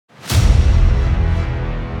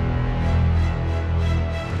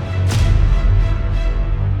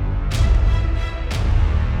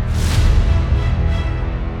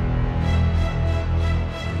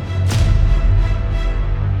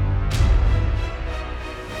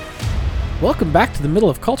Welcome back to the Middle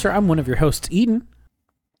of Culture. I'm one of your hosts, Eden.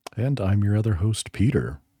 And I'm your other host,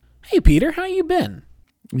 Peter. Hey, Peter, how you been?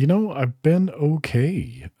 You know, I've been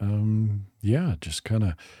okay. Just kind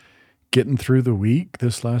of getting through the week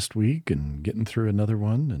this last week and getting through another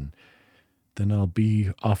one. And then I'll be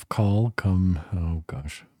off call come,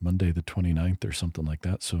 Monday the 29th or something like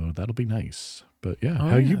that. So that'll be nice. But yeah,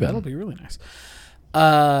 how you been? That'll be really nice.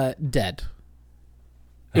 Dead.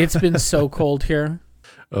 It's been so cold here.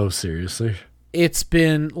 Oh, seriously? It's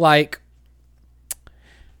been like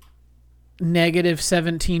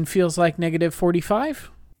 -17 feels like -45.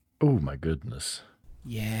 Oh, my goodness.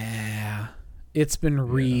 Yeah. It's been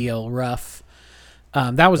real rough.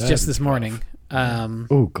 That was just this morning.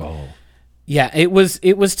 Gall. Yeah, it was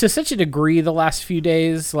to such a degree the last few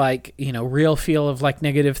days, like, real feel of like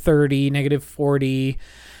 -30, -40,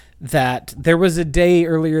 that there was a day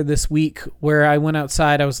earlier this week where I went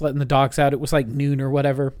outside, I was letting the dogs out, it was like noon or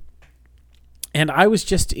whatever, and I was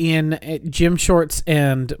just in gym shorts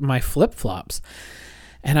and my flip-flops,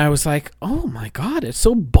 and I was like, oh my God, it's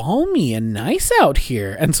so balmy and nice out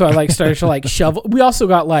here. And so I started to shovel. We also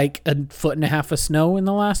got like 1.5 feet of snow in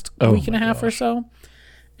the last week and a half or so.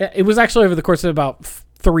 It was actually over the course of about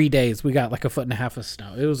 3 days, we got like 1.5 feet of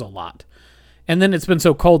snow. It was a lot. And then it's been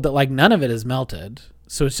so cold that like none of it is melted.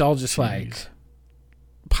 So it's all just like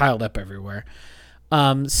piled up everywhere.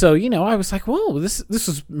 I was like, whoa, this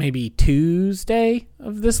was maybe Tuesday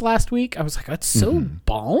of this last week. I was like, it's so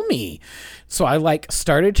balmy. So I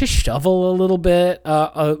started to shovel a little bit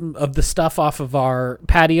of the stuff off of our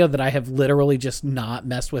patio that I have literally just not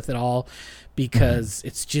messed with at all because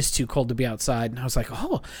it's just too cold to be outside. And I was like,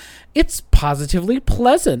 oh, it's positively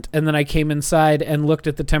pleasant. And then I came inside and looked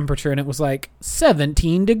at the temperature and it was like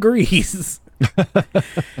 17 degrees.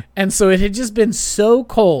 And so it had just been so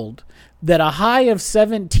cold that a high of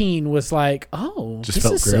 17 was like, oh, just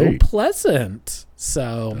this is great. So pleasant.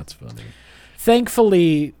 So that's funny.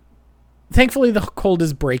 Thankfully the cold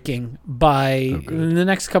is breaking. By in the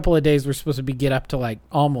next couple of days, we're supposed to get up to like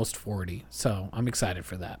almost 40. So I'm excited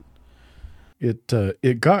for that.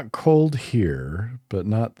 It got cold here, but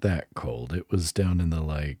not that cold. It was down in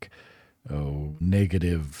the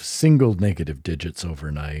single negative digits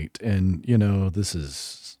overnight. And, this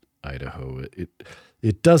is Idaho.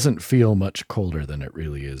 It doesn't feel much colder than it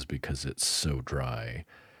really is because it's so dry.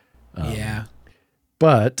 Yeah.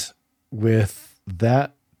 But with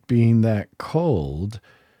that being that cold,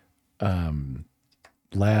 I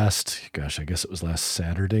guess it was last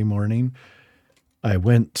Saturday morning, I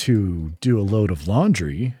went to do a load of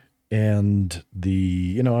laundry and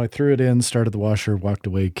I threw it in, started the washer, walked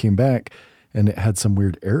away, came back, and it had some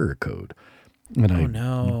weird error code. And I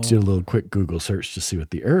did a little quick Google search to see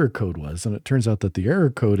what the error code was. And it turns out that the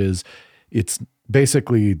error code it's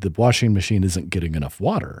basically the washing machine isn't getting enough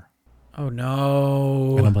water. Oh,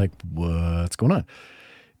 no. And I'm like, what's going on?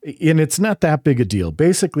 And it's not that big a deal.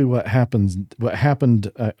 Basically what happened,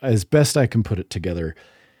 as best I can put it together,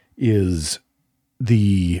 is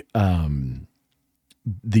the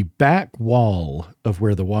back wall of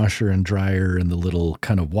where the washer and dryer and the little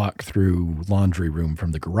kind of walk-through laundry room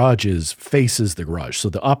from the garage faces the garage. So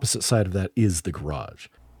the opposite side of that is the garage.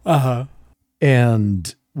 Uh-huh.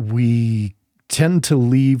 And we tend to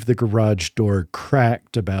leave the garage door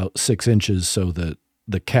cracked about 6 inches so that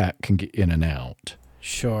the cat can get in and out.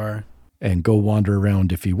 Sure. And go wander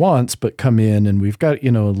around if he wants, but come in, and we've got,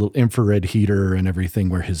 a little infrared heater and everything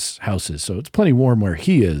where his house is. So it's plenty warm where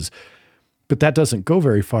he is. But that doesn't go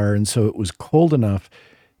very far, and so it was cold enough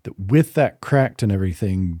that with that cracked and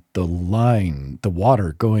everything, the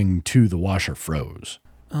water going to the washer froze.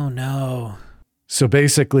 Oh, no. So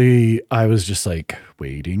basically, I was just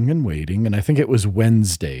waiting, and I think it was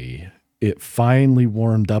Wednesday. It finally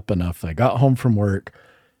warmed up enough. I got home from work,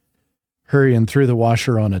 hurrying through the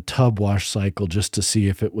washer on a tub wash cycle just to see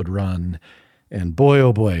if it would run. And boy,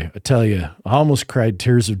 oh boy, I tell you, I almost cried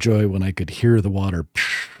tears of joy when I could hear the water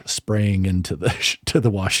spraying into the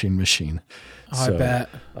washing machine. Oh, so, I bet.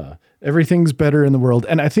 Everything's better in the world.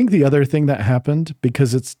 And I think the other thing that happened,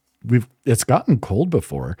 because it's gotten cold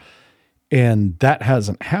before, and that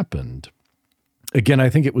hasn't happened. Again, I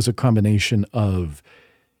think it was a combination of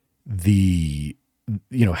having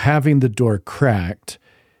the door cracked.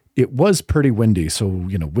 It was pretty windy, so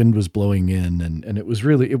wind was blowing in, and it was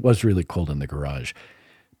really cold in the garage.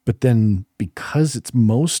 But then, because it's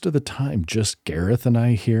most of the time just Gareth and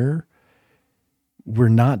I here, we're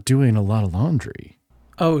not doing a lot of laundry.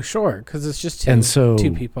 Oh, sure, because it's just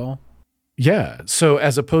two people. Yeah, so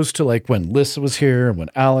as opposed to when Lissa was here and when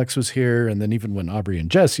Alex was here, and then even when Aubrey and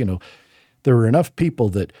Jess, there were enough people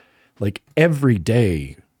that every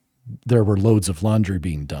day there were loads of laundry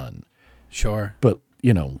being done. Sure. But,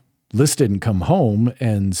 Liz didn't come home.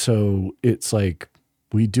 And so it's like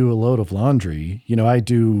we do a load of laundry. I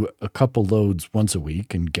do a couple loads once a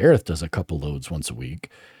week, and Gareth does a couple loads once a week.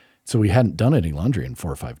 So we hadn't done any laundry in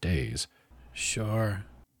 4 or 5 days. Sure.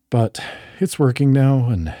 But it's working now,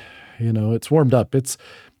 and, it's warmed up. It's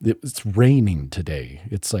raining today.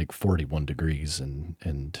 It's like 41 degrees,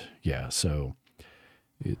 and yeah, so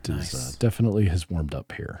it is definitely has warmed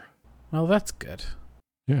up here. Well, that's good.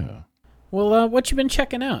 Yeah. Well, what you been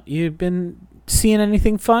checking out? You been seeing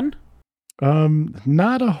anything fun?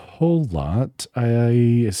 Not a whole lot.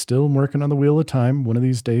 I still am working on the Wheel of Time. One of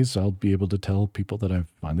these days I'll be able to tell people that I've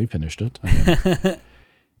finally finished it. I am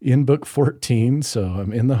in book 14, so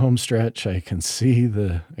I'm in the home stretch. I can see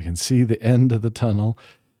the end of the tunnel.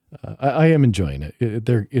 I am enjoying it.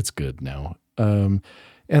 It's good now. And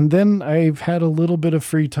then I've had a little bit of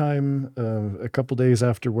free time a couple days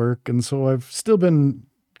after work, and so I've still been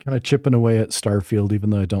kind of chipping away at Starfield, even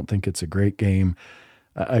though I don't think it's a great game.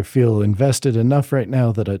 I feel invested enough right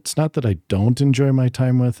now that it's not that I don't enjoy my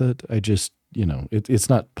time with it. I just, it's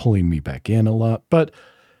not pulling me back in a lot. But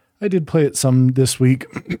I did play it some this week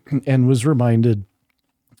and was reminded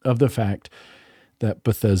of the fact that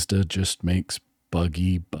Bethesda just makes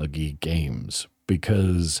buggy games,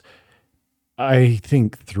 because I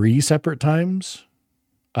think 3 separate times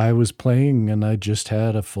I was playing and I just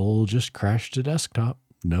had a full crash to desktop.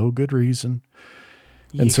 No good reason.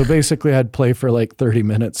 And so basically I'd play for like 30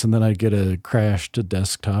 minutes and then I'd get a crash to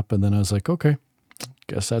desktop. And then I was like, okay,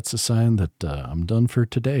 guess that's a sign that I'm done for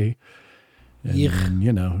today. And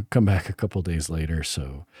then, come back a couple days later.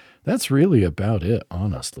 So that's really about it,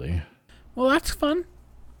 honestly. Well, that's fun.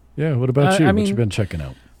 Yeah. What about you? What you been checking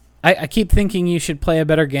out? I keep thinking you should play a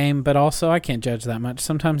better game, but also I can't judge that much.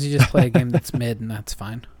 Sometimes you just play a game that's mid and that's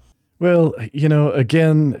fine. Well,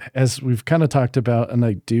 again, as we've kind of talked about, and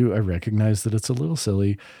I recognize that it's a little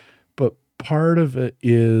silly, but part of it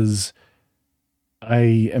is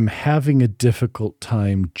I am having a difficult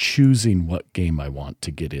time choosing what game I want to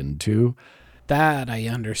get into. That I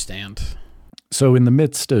understand. So in the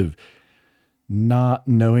midst of not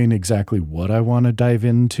knowing exactly what I want to dive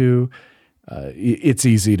into, it's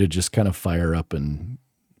easy to just kind of fire up and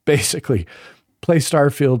basically play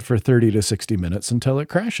Starfield for 30 to 60 minutes until it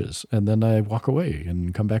crashes. And then I walk away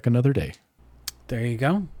and come back another day. There you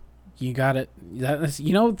go. You got it.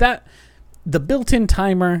 That the built-in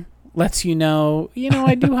timer lets I do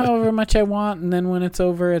however much I want. And then when it's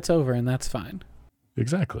over, and that's fine.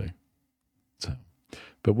 Exactly. So,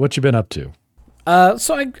 but what you been up to?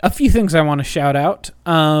 A few things I want to shout out.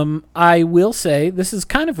 I will say this is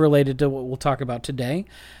kind of related to what we'll talk about today.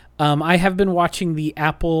 I have been watching the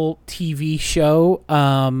Apple TV show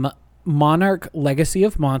Monarch Legacy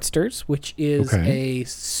of Monsters, which is a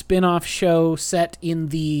spin-off show set in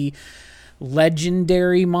the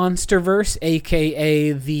legendary Monsterverse,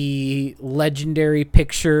 a.k.a. the Legendary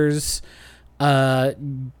Pictures Kaiju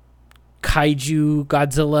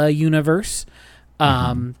Godzilla universe.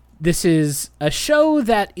 This is a show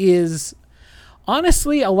that is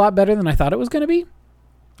honestly a lot better than I thought it was going to be.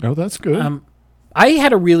 Oh, that's good. I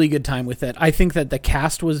had a really good time with it. I think that the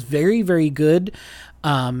cast was very, very good,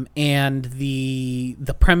 and the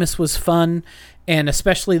premise was fun, and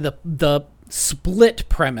especially the split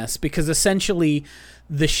premise, because essentially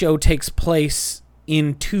the show takes place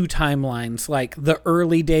in 2 timelines, like the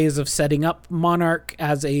early days of setting up Monarch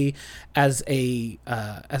as an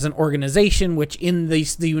organization, which in the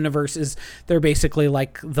universe is they're basically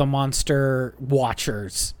like the monster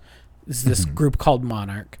watchers. Is this group called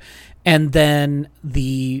Monarch. And then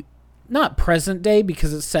the not present day,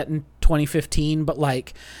 because it's set in 2015, but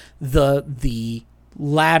like the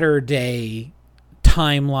latter day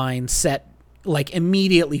timeline set like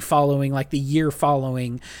immediately following, like the year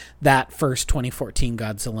following that first 2014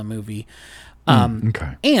 Godzilla movie.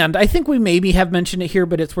 And I think we maybe have mentioned it here,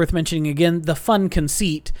 but it's worth mentioning again, the fun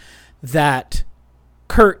conceit that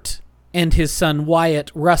Kurt and his son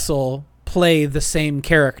Wyatt Russell play the same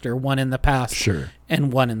character, one in the past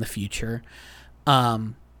and one in the future.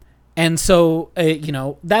 And so,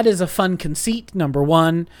 that is a fun conceit, number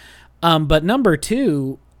one. But number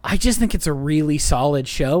two, I just think it's a really solid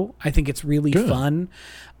show. I think it's really fun.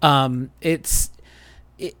 Because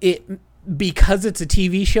it's a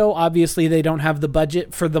TV show, obviously they don't have the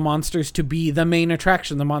budget for the monsters to be the main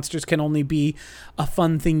attraction. The monsters can only be a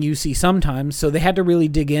fun thing you see sometimes. So they had to really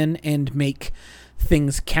dig in and make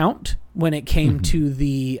things count when it came to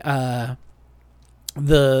the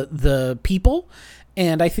people.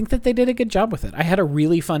 And I think that they did a good job with it. I had a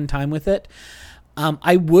really fun time with it.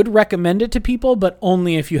 I would recommend it to people, but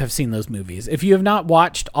only if you have seen those movies. If you have not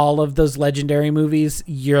watched all of those legendary movies,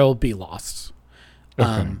 you'll be lost.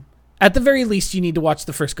 Okay. At the very least, you need to watch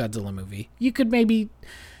the first Godzilla movie. You could maybe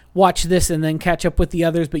watch this and then catch up with the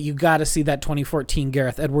others, but you got to see that 2014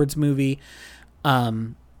 Gareth Edwards movie,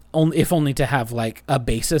 if only to have like a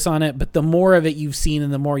basis on it. But the more of it you've seen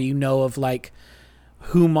and the more you know of like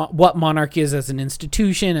what Monarch is as an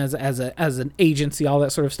institution, as an agency, all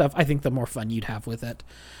that sort of stuff, I think the more fun you'd have with it.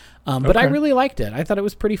 But I really liked it. I thought it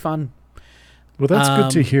was pretty fun. Well, that's good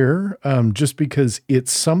to hear, just because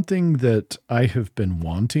it's something that I have been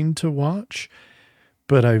wanting to watch,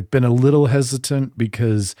 but I've been a little hesitant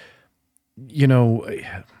because, you know,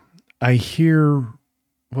 I hear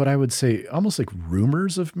what I would say almost like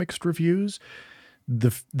rumors of mixed reviews.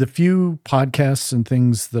 The few podcasts and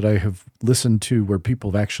things that I have listened to where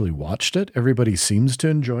people have actually watched it, everybody seems to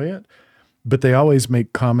enjoy it, but they always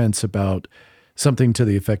make comments about something to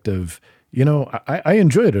the effect of, you know, I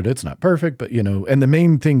enjoyed it. It's not perfect, but, you know, and the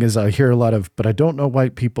main thing is I hear a lot of, but I don't know why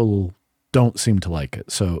people don't seem to like it.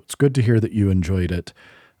 So it's good to hear that you enjoyed it,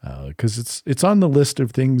 because it's on the list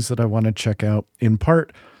of things that I want to check out, in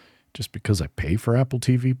part just because I pay for Apple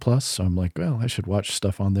TV Plus. So I'm like, well, I should watch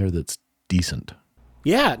stuff on there that's decent.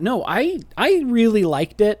 Yeah, no, I really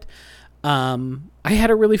liked it. I had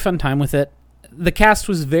a really fun time with it. The cast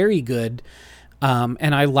was very good.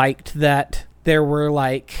 And I liked that there were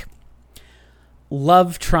like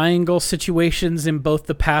love triangle situations in both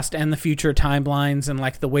the past and the future timelines, and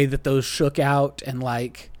like the way that those shook out, and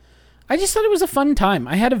like I just thought it was a fun time.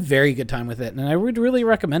 I had a very good time with it, and I would really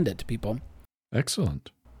recommend it to people.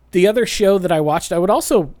 Excellent. The other show that I watched, I would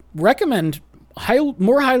also recommend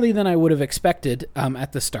more highly than I would have expected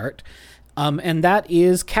at the start, and that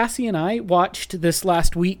is Cassie and I watched this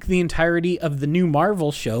last week the entirety of the new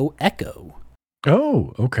Marvel show Echo.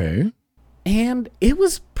 Oh, okay. And it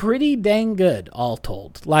was pretty dang good, all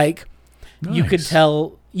told. Like, nice. you could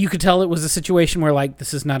tell it was a situation where, like,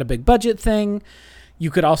 this is not a big budget thing. You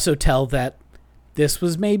could also tell that this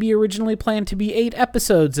was maybe originally planned to be 8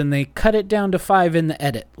 episodes and they cut it down to 5 in the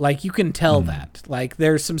edit. Like, you can tell that. Like,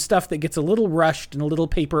 there's some stuff that gets a little rushed and a little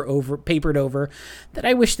papered over that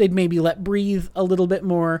I wish they'd maybe let breathe a little bit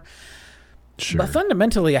more. Sure. But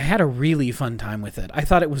fundamentally, I had a really fun time with it. I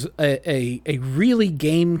thought it was a really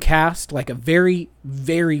game cast, like a very,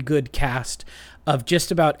 very good cast of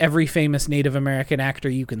just about every famous Native American actor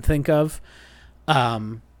you can think of.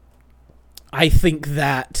 I think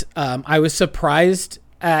that I was surprised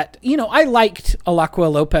at, you know, I liked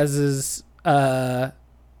Alakwa Lopez's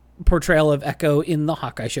portrayal of Echo in the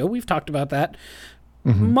Hawkeye show. We've talked about that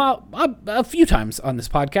a few times on this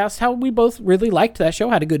podcast, how we both really liked that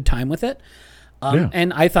show, had a good time with it.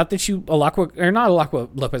 And I thought that Alakwa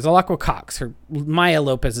Cox, or Maya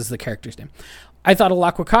Lopez is the character's name. I thought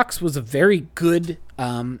Alakwa Cox was a very good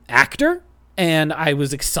actor, and I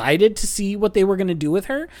was excited to see what they were going to do with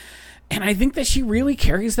her. And I think that she really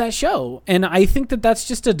carries that show. And I think that that's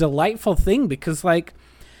just a delightful thing because, like,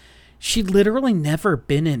 she'd literally never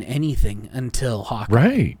been in anything until Hawkeye.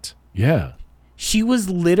 Right. Yeah. She was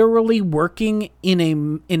literally working in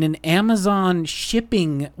an Amazon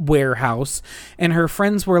shipping warehouse, and her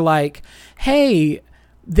friends were like, hey,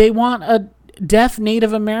 they want a deaf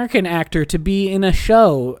Native American actor to be in a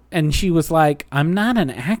show. And she was like, I'm not an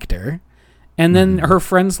actor. And then her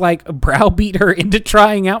friends like browbeat her into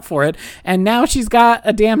trying out for it. And now she's got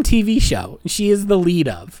a damn TV show she is the lead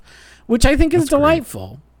of, which I think is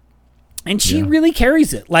delightful. Great. And she really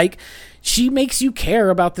carries it. Like, she makes you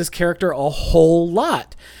care about this character a whole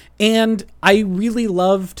lot. And I really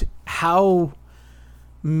loved how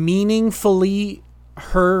meaningfully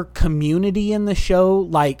her community in the show,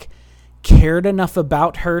 like, cared enough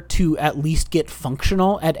about her to at least get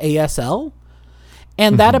functional at ASL.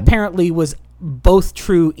 And that apparently was both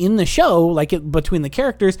true in the show, like between the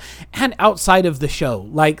characters, and outside of the show.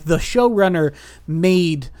 Like, the showrunner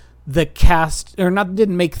made the cast, or not,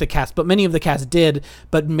 didn't make the cast, but many of the cast did,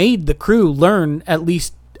 but made the crew learn at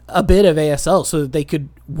least a bit of ASL so that they could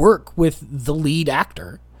work with the lead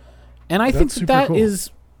actor. And I think that cool.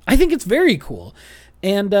 I think it's very cool.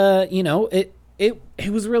 And, you know, it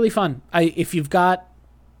was really fun. If you've got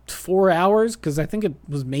 4 hours, because I think it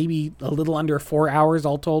was maybe a little under 4 hours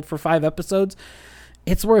all told for 5 episodes,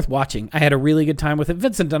 it's worth watching. I had a really good time with it.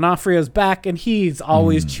 Vincent D'Onofrio's back, and he's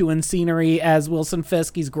always chewing scenery as Wilson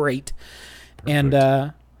Fisk. He's great. Perfect. And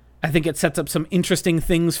I think it sets up some interesting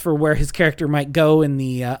things for where his character might go in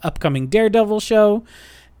the upcoming Daredevil show.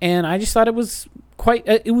 And I just thought it was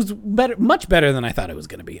it was better, much better than I thought it was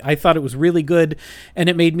going to be. I thought it was really good, and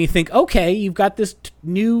it made me think, okay, you've got this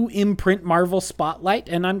new imprint Marvel spotlight,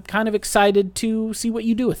 and I'm kind of excited to see what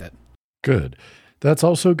you do with it. Good. That's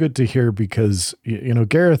also good to hear because,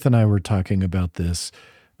 Gareth and I were talking about this.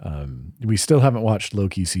 We still haven't watched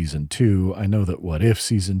Loki season 2. I know that What If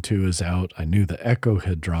season 2 is out. I knew the Echo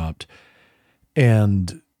had dropped.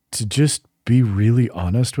 And to just be really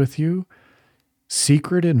honest with you,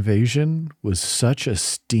 Secret Invasion was such a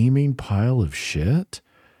steaming pile of shit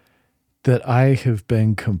that I have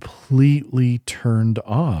been completely turned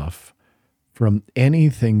off from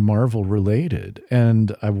anything Marvel related.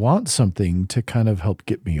 And I want something to kind of help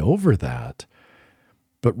get me over that.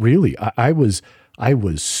 But really, I was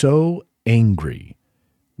so angry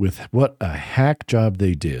with what a hack job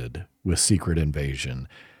they did with Secret Invasion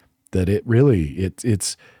that it really,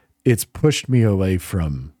 it's pushed me away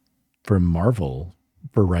from Marvel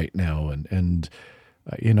for right now. And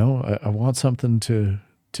I want something to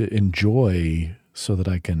enjoy so that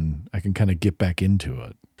I can kind of get back into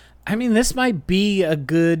it. I mean, this might be a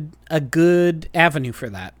good avenue for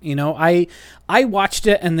that. I watched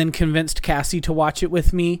it and then convinced Cassie to watch it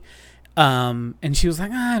with me. And she was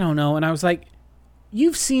like, I don't know. And I was like,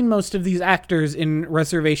 you've seen most of these actors in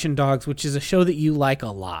Reservation Dogs, which is a show that you like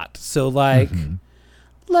a lot. So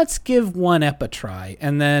let's give one ep a try.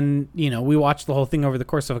 And then, we watched the whole thing over the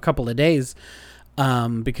course of a couple of days.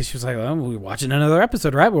 Because she was like, well, we're watching another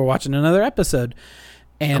episode, right? We're watching another episode.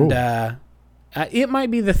 And, cool. It might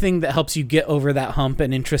be the thing that helps you get over that hump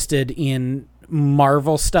and interested in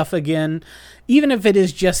Marvel stuff again. Even if it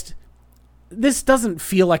is just, this doesn't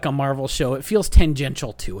feel like a Marvel show. It feels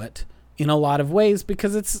tangential to it in a lot of ways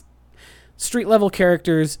because it's street level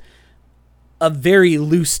characters, a very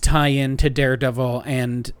loose tie-in to Daredevil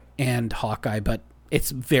and Hawkeye, but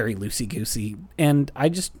it's very loosey-goosey. And I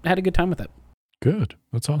just had a good time with it. Good.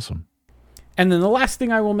 That's awesome. And then the last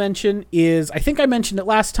thing I will mention is, I think I mentioned it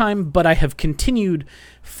last time, but I have continued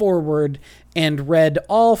forward and read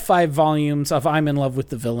all 5 volumes of I'm in Love with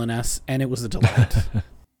the Villainess, and it was a delight.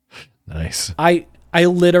 Nice. I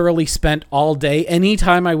literally spent all day,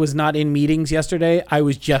 anytime I was not in meetings yesterday, I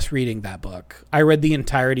was just reading that book. I read the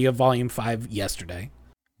entirety of volume 5 yesterday.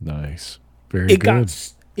 Nice. Very good.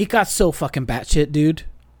 It got so fucking batshit, dude.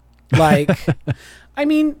 Like, I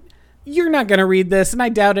mean, you're not going to read this, and I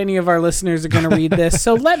doubt any of our listeners are going to read this.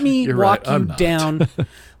 So let me walk you down.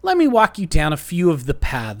 Let me walk you down a few of the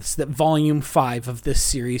paths that volume 5 of this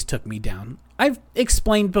series took me down. I've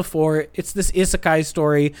explained before, it's this isekai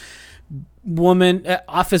story.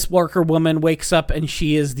 Office worker woman wakes up and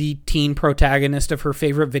she is the teen protagonist of her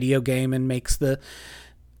favorite video game and makes the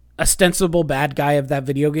ostensible bad guy of that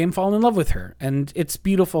video game fall in love with her, and it's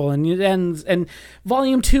beautiful, and it ends, and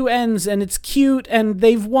volume 2 ends, and it's cute, and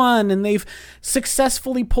they've won, and they've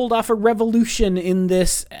successfully pulled off a revolution in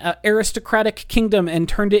this aristocratic kingdom and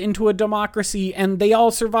turned it into a democracy, and they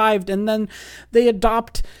all survived, and then they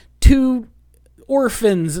adopt 2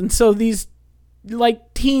 orphans, and so these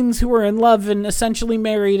like teens who are in love and essentially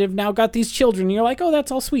married have now got these children, and you're like, oh,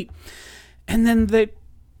 that's all sweet. And then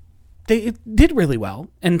it did really well.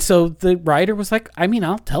 And so the writer was like, I mean,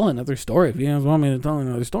 I'll tell another story if you guys want me to tell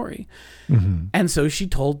another story. Mm-hmm. And so she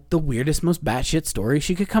told the weirdest, most batshit story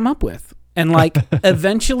she could come up with. And like,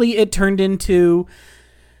 eventually it turned into,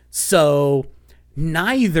 so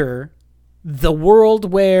neither the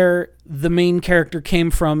world where the main character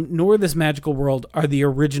came from nor this magical world are the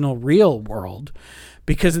original real world.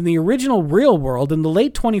 Because in the original real world, in the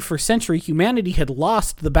late 21st century, humanity had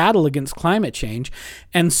lost the battle against climate change.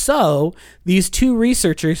 And so these 2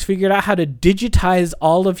 researchers figured out how to digitize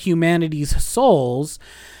all of humanity's souls,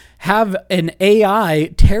 have an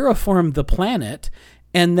AI terraform the planet,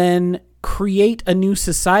 and then create a new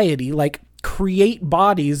society, like create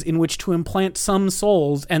bodies in which to implant some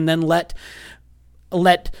souls and then let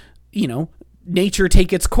nature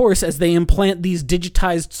take its course as they implant these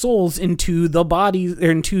digitized souls into the bodies,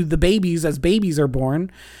 or into the babies as babies are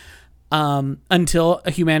born, until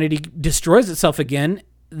humanity destroys itself again.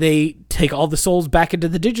 They take all the souls back into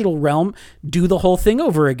the digital realm, do the whole thing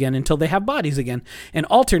over again until they have bodies again, and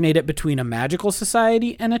alternate it between a magical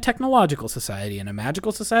society and a technological society, and a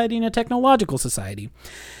magical society and a technological society.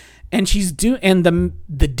 And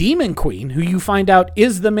the Demon Queen, who you find out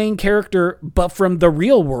is the main character, but from the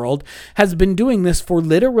real world, has been doing this for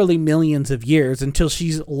literally millions of years until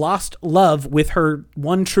she's lost love with her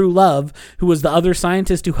one true love, who was the other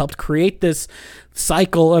scientist who helped create this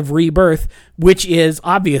cycle of rebirth, which is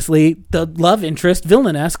obviously the love interest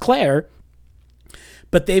villainess, Claire.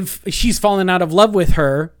 but she's fallen out of love with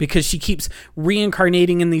her because she keeps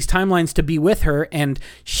reincarnating in these timelines to be with her, and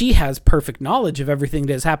she has perfect knowledge of everything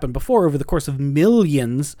that has happened before over the course of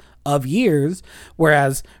millions of years,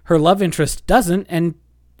 whereas her love interest doesn't. And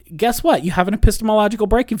guess what? You have an epistemological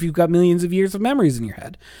break if you've got millions of years of memories in your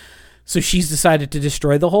head. So she's decided to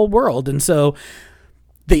destroy the whole world. And so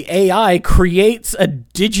the AI creates a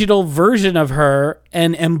digital version of her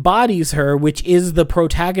and embodies her, which is the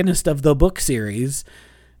protagonist of the book series.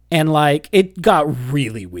 And like, it got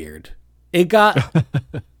really weird. It got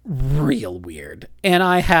real weird. And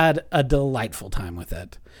I had a delightful time with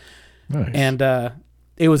it. Nice. And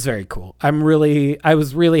it was very cool. I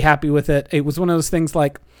was really happy with it. It was one of those things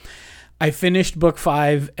like, I finished book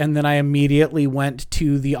 5 and then I immediately went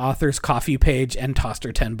to the author's coffee page and tossed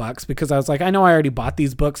her $10 because I was like, I know I already bought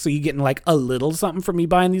these books, so you're getting like a little something from me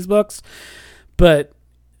buying these books. But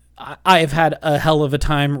I've had a hell of a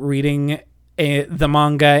time reading the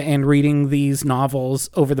manga and reading these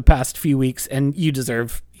novels over the past few weeks, and you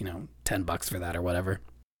deserve, $10 for that or whatever.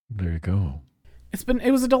 There you go.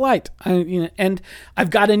 It was a delight. And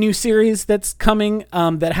I've got a new series that's coming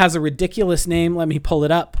that has a ridiculous name. Let me pull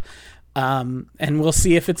it up. And we'll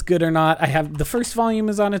see if it's good or not. The first volume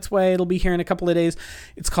is on its way. It'll be here in a couple of days.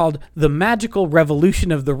 It's called The Magical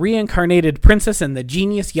Revolution of the Reincarnated Princess and the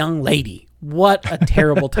Genius Young Lady. What a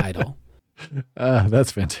terrible title.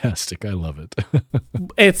 That's fantastic. I love it.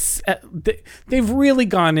 It's they've really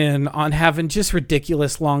gone in on having just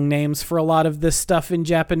ridiculous long names for a lot of this stuff in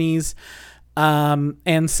Japanese.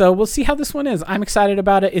 And so we'll see how this one is. I'm excited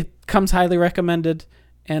about it. It comes highly recommended.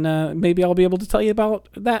 And maybe I'll be able to tell you about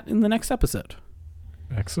that in the next episode.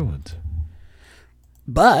 Excellent.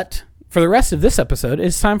 But for the rest of this episode,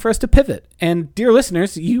 it's time for us to pivot. And dear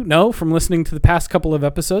listeners, you know from listening to the past couple of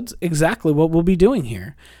episodes exactly what we'll be doing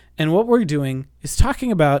here. And what we're doing is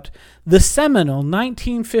talking about the seminal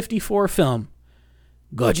 1954 film,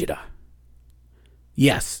 Godzilla.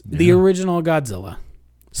 Yes, the original Godzilla.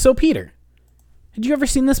 So, Peter, had you ever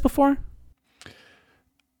seen this before?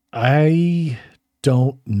 I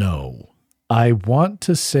don't know. I want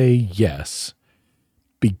to say yes,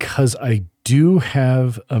 because I do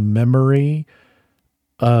have a memory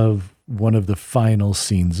of one of the final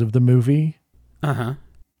scenes of the movie. Uh-huh.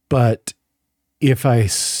 But if I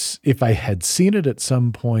had seen it at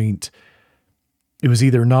some point, it was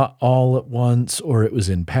either not all at once or it was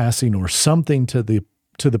in passing or something to the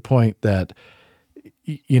point that,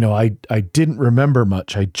 I didn't remember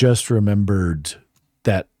much. I just remembered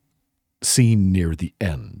that scene near the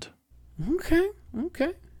end. Okay.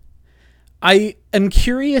 I am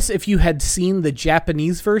curious if you had seen the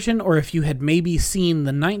Japanese version or if you had maybe seen the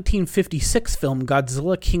 1956 film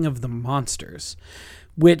Godzilla King of the Monsters,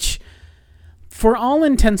 which, for all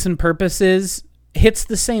intents and purposes, hits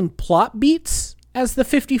the same plot beats as the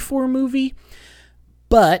 54 movie,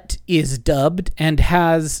 but is dubbed and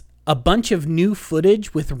has a bunch of new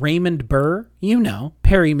footage with Raymond Burr,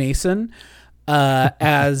 Perry Mason,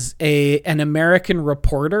 as an American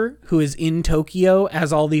reporter who is in Tokyo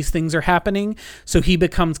as all these things are happening. So he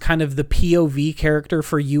becomes kind of the POV character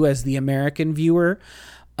for you as the American viewer.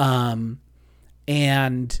 And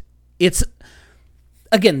it's,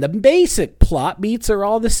 again, the basic plot beats are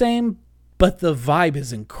all the same, but the vibe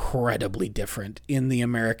is incredibly different in the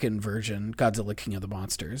American version, Godzilla King of the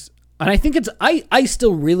Monsters. And I think I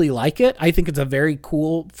still really like it. I think it's a very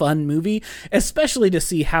cool, fun movie, especially to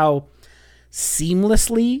see how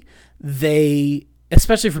seamlessly they,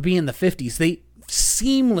 especially for being in the 50s, they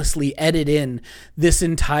seamlessly edit in this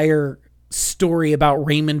entire story about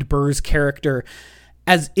Raymond Burr's character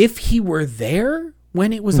as if he were there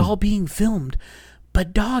when it was all being filmed.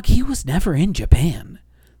 But dog, he was never in Japan.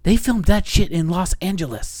 They filmed that shit in Los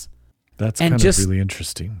Angeles. That's kind of really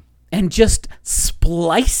interesting. And just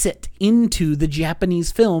splice it into the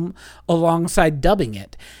Japanese film alongside dubbing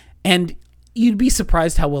it. And you'd be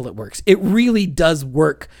surprised how well it works. It really does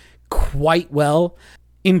work quite well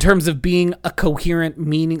in terms of being a coherent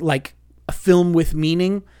meaning, like a film with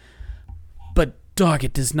meaning. But dog,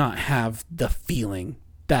 it does not have the feeling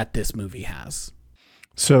that this movie has.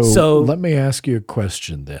 So let me ask you a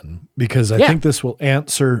question then, because I think this will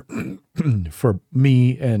answer for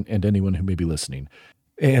me and anyone who may be listening.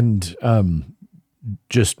 And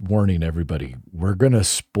just warning everybody, we're going to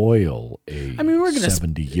spoil a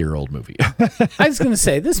 70-year-old movie. I was going to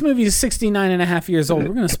say, this movie is 69 and a half years old.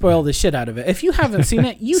 We're going to spoil the shit out of it. If you haven't seen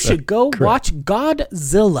it, you should go watch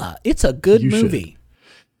Godzilla. It's a good movie.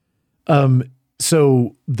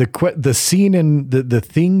 So the scene and the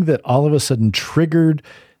thing that all of a sudden triggered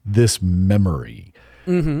this memory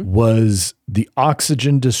was the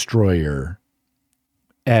oxygen destroyer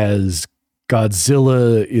as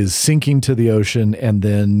Godzilla is sinking to the ocean, and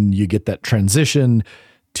then you get that transition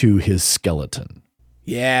to his skeleton.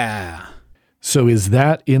 Yeah. So is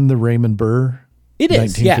that in the Raymond Burr? It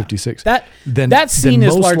is, 1956? yeah. That scene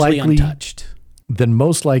is largely untouched. Then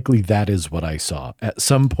most likely that is what I saw at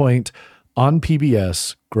some point on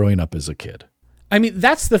PBS growing up as a kid. I mean,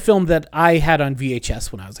 that's the film that I had on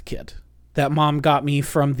VHS when I was a kid. That Mom got me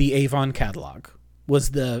from the Avon catalog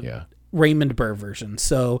was the Raymond Burr version.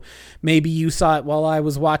 So maybe you saw it while I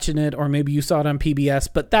was watching it, or maybe you saw it on PBS,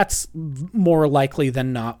 but that's more likely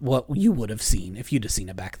than not what you would have seen if you'd have seen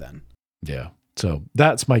it back then. Yeah. So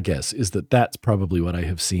that's my guess, is that that's probably what I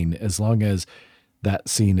have seen, as long as that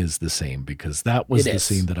scene is the same, because that was the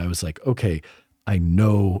scene that I was like, okay, I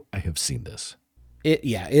know I have seen this.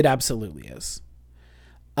 It absolutely is.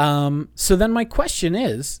 So then my question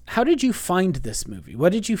is, how did you find this movie?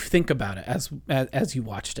 What did you think about it as you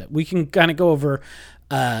watched it? We can kind of go over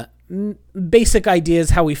basic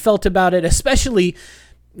ideas, how we felt about it, especially,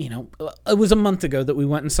 it was a month ago that we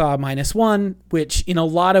went and saw -1, which in a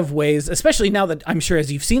lot of ways, especially now that I'm sure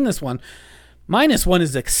as you've seen this one, -1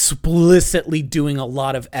 is explicitly doing a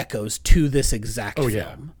lot of echoes to this exact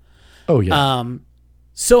film. Oh, yeah.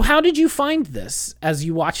 So how did you find this as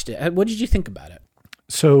you watched it? What did you think about it?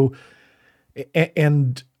 So,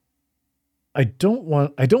 and I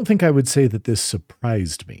don't think I would say that this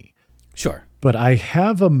surprised me. Sure. But I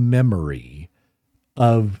have a memory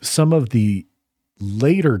of some of the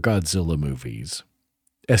later Godzilla movies,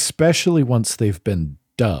 especially once they've been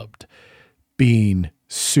dubbed, being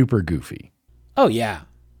super goofy. Oh, yeah.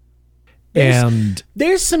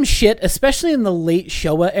 There's some shit, especially in the late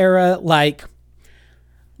Showa era, like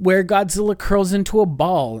where Godzilla curls into a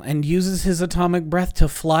ball and uses his atomic breath to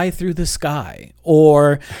fly through the sky,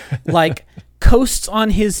 or like coasts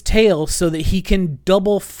on his tail so that he can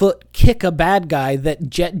double foot kick a bad guy that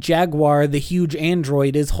Jet Jaguar, the huge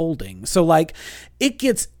android, is holding. So like it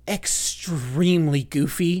gets extremely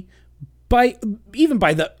goofy even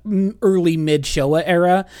by the early mid Showa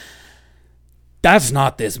era. That's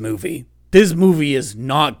not this movie. This movie is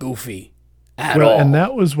not goofy at all. And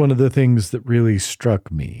that was one of the things that really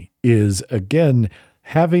struck me, is again,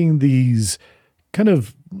 having these kind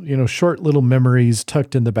of, short little memories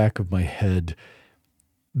tucked in the back of my head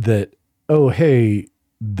that, oh, hey,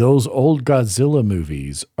 those old Godzilla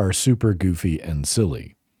movies are super goofy and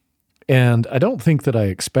silly. And I don't think that I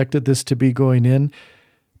expected this to be going in,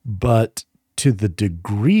 but to the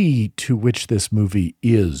degree to which this movie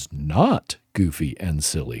is not goofy and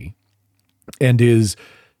silly and is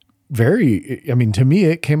to me,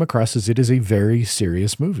 it came across as it is a very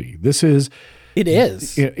serious movie. It is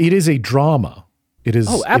a drama. It is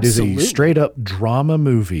a straight up drama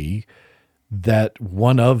movie that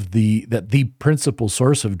the principal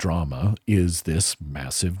source of drama is this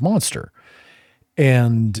massive monster.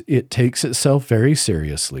 And it takes itself very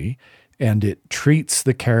seriously, and it treats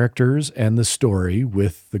the characters and the story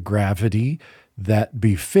with the gravity that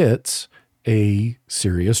befits a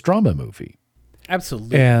serious drama movie.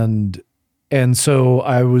 Absolutely. And so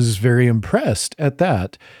I was very impressed at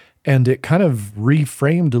that. And it kind of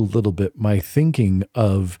reframed a little bit my thinking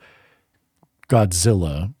of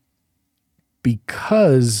Godzilla,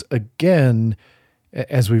 because again,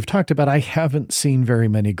 as we've talked about, I haven't seen very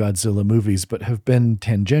many Godzilla movies, but have been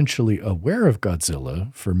tangentially aware of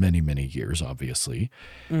Godzilla for many, many years, obviously.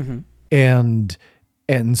 Mm-hmm.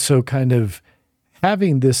 And so kind of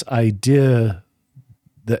having this idea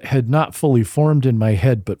that had not fully formed in my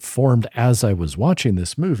head, but formed as I was watching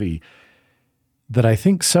this movie, that I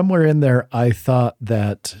think somewhere in there, I thought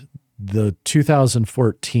that the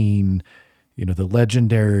 2014, the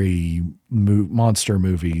legendary monster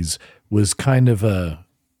movies was kind of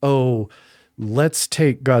let's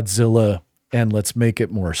take Godzilla and let's make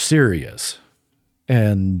it more serious,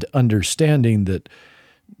 and understanding that,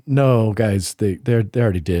 no, guys, they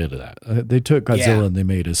already did that. They took Godzilla and they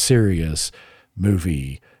made a serious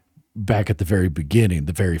movie back at the very beginning.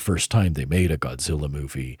 The very first time they made a Godzilla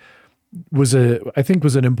movie was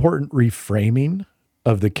an important reframing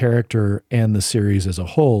of the character and the series as a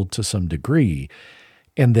whole to some degree.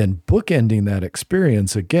 And then bookending that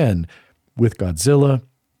experience again with Godzilla,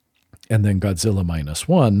 and then Godzilla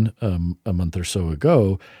 -1 a month or so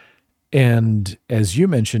ago. And as you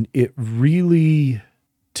mentioned, it really,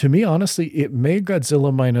 to me, honestly, it made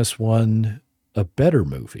Godzilla -1 a better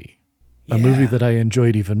movie. A movie that I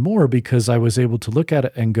enjoyed even more, because I was able to look at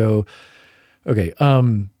it and go, okay,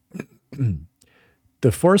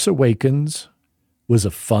 The Force Awakens was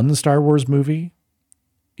a fun Star Wars movie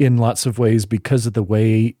in lots of ways because of the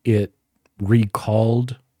way it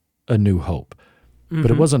recalled A New Hope. Mm-hmm.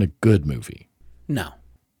 But it wasn't a good movie. No.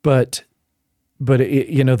 But but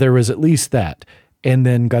there was at least that. And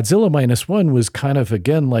then Godzilla Minus One was kind of,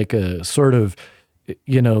 again, like a sort of,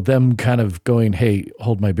 them kind of going, hey,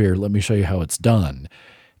 hold my beer. Let me show you how it's done.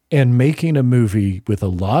 And making a movie with a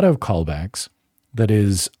lot of callbacks that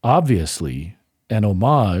is obviously an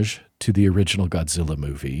homage to the original Godzilla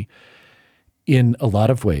movie in a lot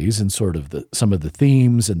of ways, and sort of some of the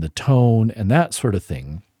themes and the tone and that sort of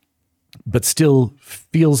thing, but still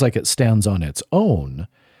feels like it stands on its own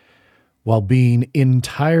while being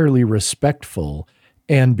entirely respectful.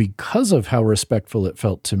 And because of how respectful it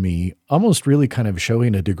felt to me, almost really kind of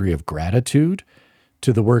showing a degree of gratitude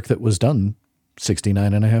to the work that was done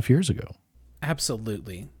 69 and a half years ago.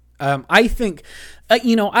 Absolutely. I think,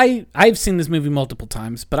 I've seen this movie multiple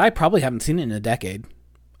times, but I probably haven't seen it in a decade.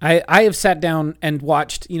 I have sat down and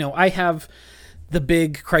watched, I have the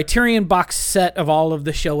big Criterion box set of all of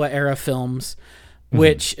the Showa era films,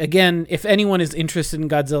 which, again, if anyone is interested in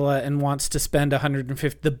Godzilla and wants to spend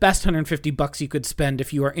the best $150 you could spend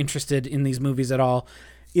if you are interested in these movies at all,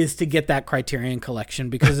 is to get that Criterion collection,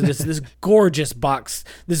 because it is this gorgeous box,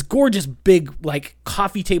 this gorgeous big, like,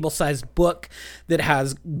 coffee table sized book that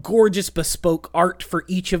has gorgeous bespoke art for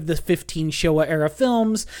each of the 15 Showa era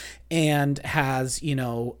films, and has,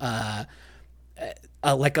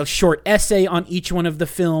 like a short essay on each one of the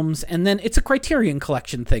films. And then it's a Criterion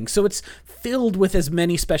collection thing. So it's filled with as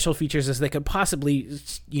many special features as they could possibly,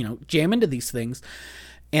 jam into these things.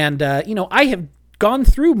 And, I have gone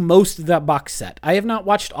through most of that box set. I have not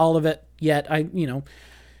watched all of it yet.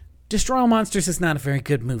 Destroy All Monsters is not a very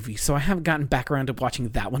good movie, so I haven't gotten back around to watching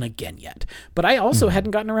that one again yet. But I also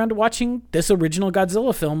hadn't gotten around to watching this original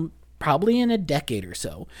Godzilla film probably in a decade or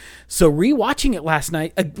so. So rewatching it last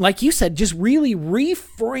night, like you said, just really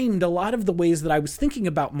reframed a lot of the ways that I was thinking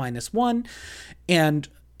about Minus One, and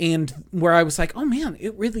where I was like, oh man,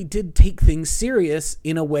 it really did take things serious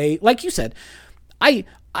in a way. Like you said, I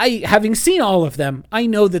having seen all of them, I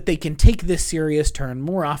know that they can take this serious turn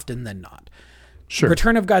more often than not. Sure.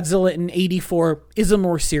 Return of Godzilla in 1984 is a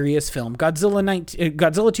more serious film.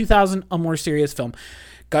 Godzilla 2000, a more serious film.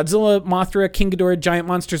 Godzilla, Mothra, King Ghidorah, Giant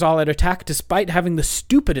Monsters All Out Attack, despite having the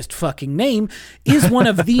stupidest fucking name, is one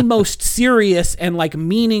of the most serious and like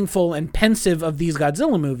meaningful and pensive of these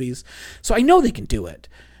Godzilla movies. So I know they can do it.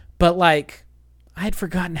 But like, I had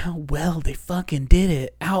forgotten how well they fucking did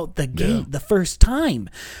it out the gate the first time.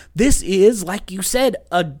 This is, like you said,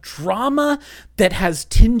 a drama that has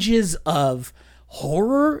tinges of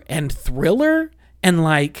horror and thriller. And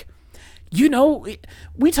like,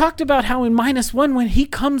 we talked about how in Minus One, when he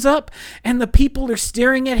comes up and the people are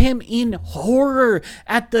staring at him in horror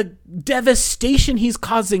at the devastation he's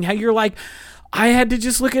causing, how you're like, I had to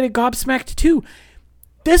just look at it gobsmacked too.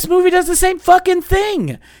 This movie does the same fucking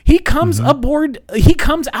thing. He comes aboard, he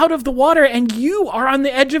comes out of the water, and you are on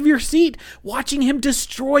the edge of your seat watching him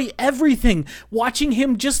destroy everything, watching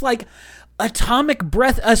him just like atomic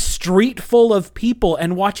breath a street full of people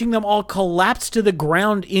and watching them all collapse to the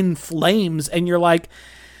ground in flames. And you're like,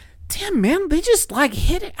 damn, man, they just like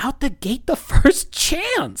hit it out the gate the first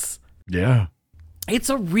chance. Yeah. It's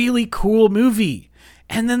a really cool movie.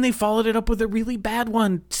 And then they followed it up with a really bad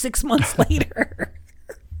one 6 months later.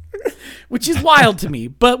 Which is wild to me,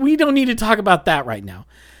 but we don't need to talk about that right now.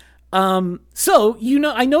 So,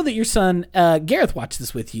 I know that your son, Gareth, watched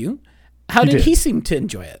this with you. How did he seem to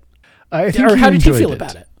enjoy it? How did he feel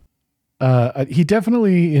about it? He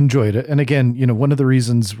definitely enjoyed it. And again, one of the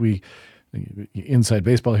reasons Inside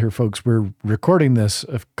Baseball here, folks, we're recording this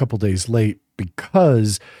a couple days late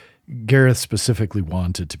because Gareth specifically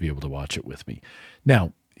wanted to be able to watch it with me.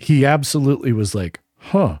 Now, he absolutely was like,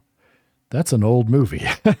 that's an old movie.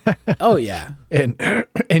 Oh yeah.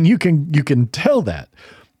 And you can tell that.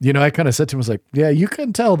 I kind of said to him, I was like, yeah, you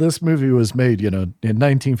can tell this movie was made, in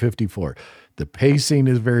 1954. The pacing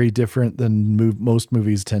is very different than most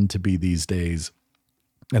movies tend to be these days,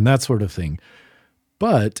 and that sort of thing.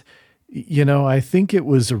 But, I think it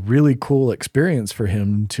was a really cool experience for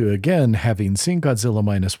him to, again, having seen Godzilla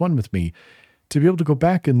Minus One with me, to be able to go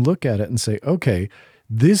back and look at it and say, okay,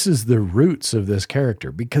 this is the roots of this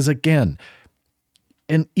character. Because again,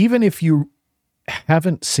 and even if you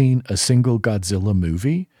haven't seen a single Godzilla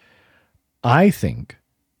movie, I think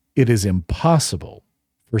it is impossible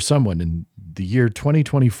for someone in the year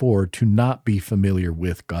 2024 to not be familiar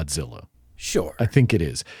with Godzilla. Sure. I think it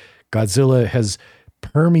is. Godzilla has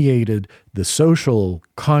permeated the social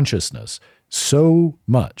consciousness so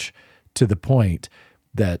much to the point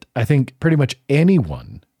that I think pretty much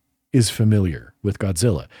anyone is familiar with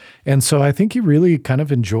Godzilla. And so I think he really kind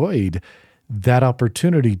of enjoyed that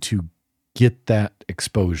opportunity to get that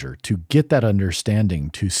exposure, to get that understanding,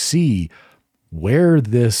 to see where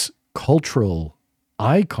this cultural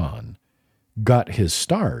icon got his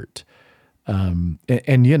start. And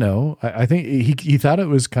you know, I think he thought it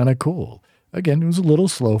was kind of cool. Again, it was a little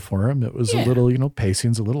slow for him. It was a little, you know,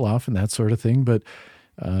 pacing's a little off and that sort of thing. But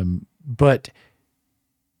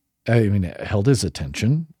I mean, it held his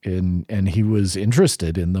attention and he was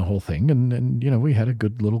interested in the whole thing. And, you know, we had a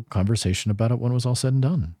good little conversation about it when it was all said and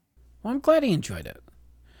done. Well, I'm glad he enjoyed it.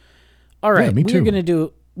 All right. Me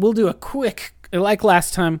too. We'll do a quick, like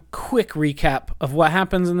last time, quick recap of what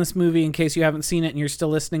happens in this movie in case you haven't seen it and you're still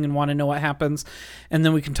listening and want to know what happens. And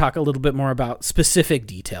then we can talk a little bit more about specific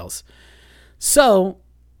details. So,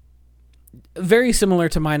 very similar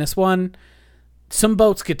to -1, some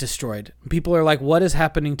boats get destroyed. People are like, what is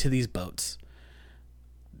happening to these boats?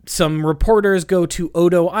 Some reporters go to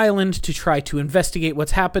Odo Island to try to investigate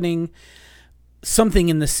what's happening. Something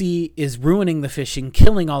in the sea is ruining the fishing,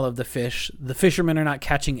 killing all of the fish. The fishermen are not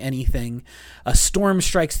catching anything. A storm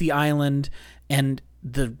strikes the island, and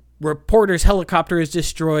the reporter's helicopter is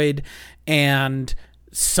destroyed, and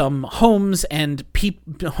some homes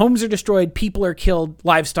homes are destroyed, people are killed,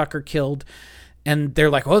 livestock are killed, and they're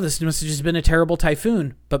like, oh, this must have just been a terrible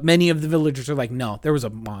typhoon. But many of the villagers are like, no, there was a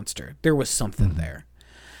monster. There was something there.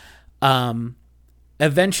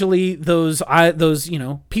 Eventually, those you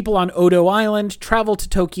know, people on Odo Island travel to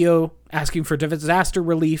Tokyo asking for disaster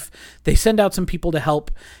relief. They send out some people to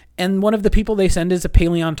help, and one of the people they send is a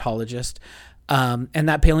paleontologist. And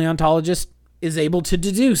that paleontologist is able to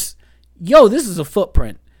deduce, yo, this is a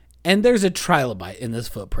footprint, and there's a trilobite in this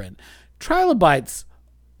footprint. Trilobites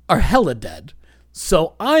are hella dead,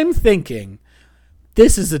 so I'm thinking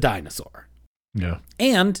this is a dinosaur. Yeah.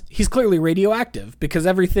 And he's clearly radioactive because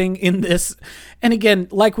everything in this, and again,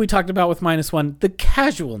 like we talked about with -1, the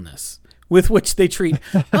casualness with which they treat,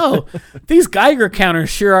 oh, these Geiger counters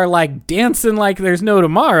sure are like dancing like there's no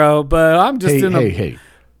tomorrow, but I'm just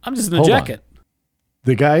I'm just in a jacket. On.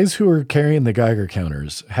 The guys who are carrying the Geiger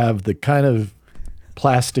counters have the kind of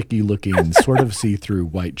plasticky looking, sort of see-through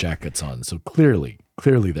white jackets on. So clearly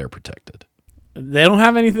they're protected. They don't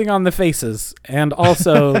have anything on the faces. And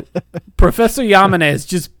also, Professor Yamane is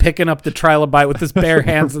just picking up the trilobite with his bare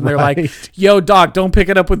hands. And they're like, yo, Doc, don't pick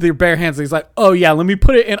it up with your bare hands. And he's like, oh, yeah, let me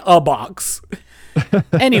put it in a box.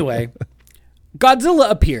 Anyway, Godzilla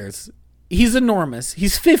appears. He's enormous.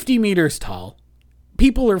 He's 50 meters tall.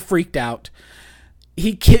 People are freaked out.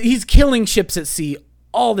 He's killing ships at sea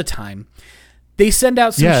all the time. They send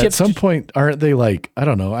out some ships. At some point, aren't they like, I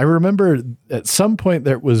don't know. I remember at some point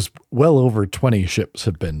there was well over 20 ships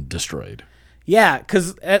have been destroyed. Yeah,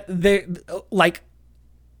 because they like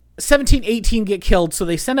 17, 18 get killed. So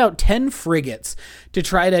they send out 10 frigates to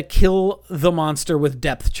try to kill the monster with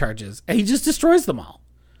depth charges. And he just destroys them all.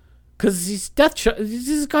 Because he's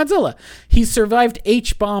Godzilla. He survived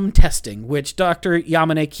H-bomb testing, which Dr.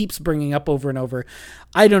 Yamane keeps bringing up over and over.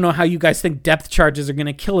 I don't know how you guys think depth charges are going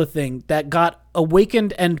to kill a thing that got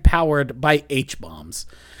awakened and powered by H-bombs.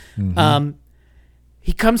 Mm-hmm.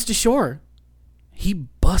 He comes to shore. He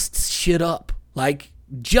busts shit up. Like,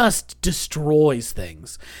 just destroys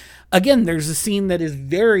things. Again, there's a scene that is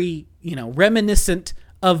very, reminiscent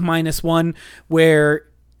of -1, where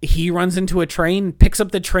he runs into a train, picks up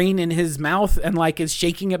the train in his mouth, and is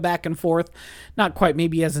shaking it back and forth. Not quite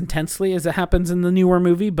maybe as intensely as it happens in the newer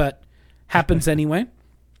movie, but happens anyway.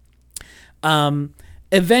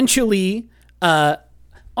 Eventually,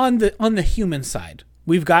 on the human side,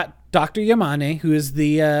 we've got Dr. Yamane, who is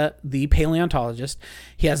the paleontologist.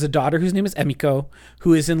 He has a daughter whose name is Emiko,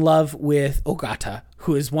 who is in love with Ogata,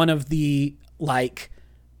 who is one of the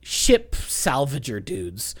ship salvager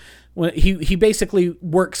dudes. He basically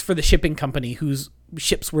works for the shipping company whose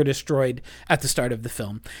ships were destroyed at the start of the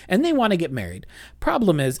film, and they want to get married.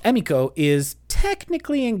 Problem is, Emiko is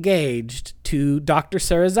technically engaged to Dr.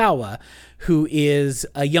 Serizawa, who is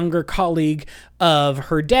a younger colleague of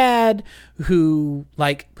her dad, who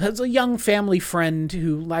has a young family friend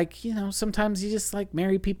who sometimes you just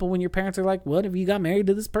marry people when your parents are like, what if you got married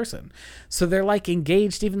to this person? So they're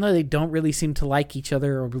engaged even though they don't really seem to like each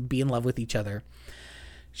other or be in love with each other.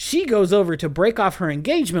 She goes over to break off her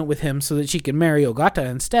engagement with him so that she can marry Ogata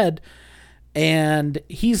instead. And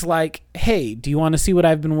he's like, hey, do you want to see what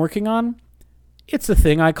I've been working on? It's a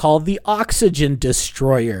thing I call the oxygen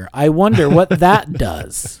destroyer. I wonder what that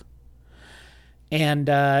does. And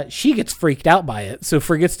she gets freaked out by it. So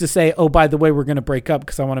forgets to say, oh, by the way, we're going to break up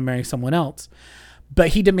because I want to marry someone else. But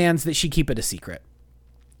he demands that she keep it a secret.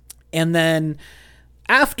 And then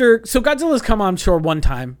so Godzilla's come on shore one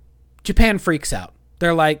time. Japan freaks out.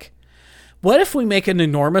 They're like, what if we make an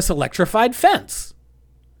enormous electrified fence?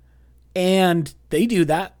 And they do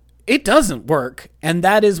that. it doesn't work. And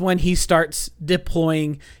that is when he starts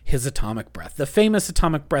deploying his atomic breath. The famous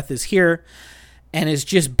atomic breath is here and is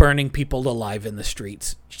just burning people alive in the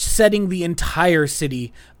streets, setting the entire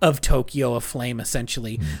city of Tokyo aflame,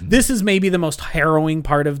 essentially. Mm-hmm. This is maybe the most harrowing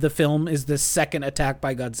part of the film, is the second attack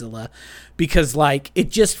by Godzilla, because like it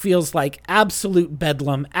just feels like absolute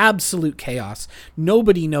bedlam, absolute chaos.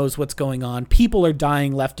 Nobody knows what's going on. People are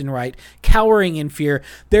dying left and right, cowering in fear.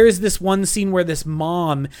 There is this one scene where this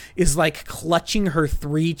mom is like clutching her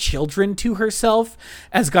 3 children to herself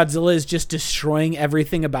as Godzilla is just destroying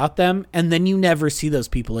everything about them, and then you never see those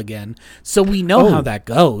people again. So we know how that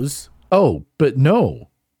goes. Oh, but no.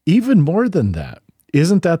 Even more than that.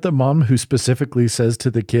 Isn't that the mom who specifically says to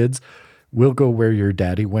the kids, "We'll go where your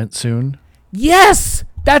daddy went soon"? Yes!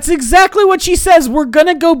 That's exactly what she says. We're going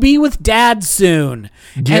to go be with dad soon.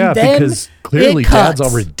 Yeah, and then because clearly dad's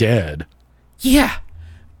already dead. Yeah.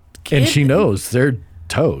 And she knows they're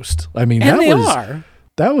toast. I mean, and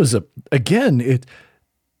that was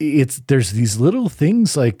there's these little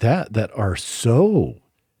things like that are so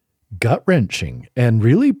gut-wrenching and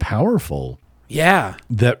really powerful. Yeah.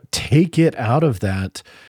 That take it out of that,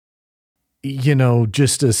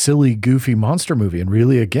 just a silly, goofy monster movie and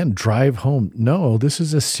really, again, drive home. No, this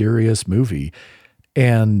is a serious movie.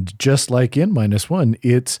 And just like in -1,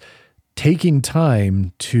 it's taking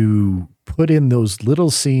time to put in those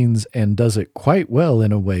little scenes and does it quite well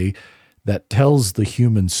in a way that tells the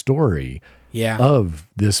human story of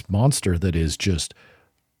this monster that is just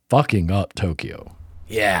fucking up Tokyo.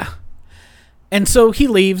 Yeah. And so he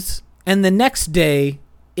leaves. And the next day,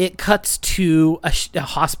 it cuts to a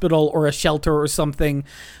hospital or a shelter or something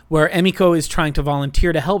where Emiko is trying to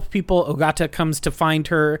volunteer to help people. Ogata comes to find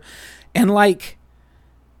her. And, like,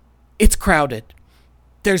 it's crowded.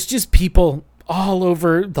 There's just people all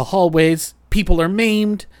over the hallways. People are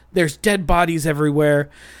maimed. There's dead bodies everywhere.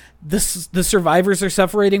 The survivors are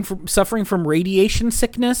suffering from radiation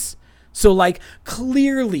sickness. So, like,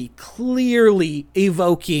 clearly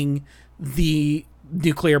evoking the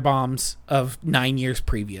nuclear bombs of 9 years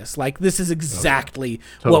previous. Like, this is exactly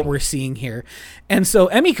what we're seeing here. And so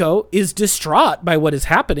Emiko is distraught by what is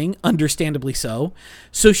happening, understandably so.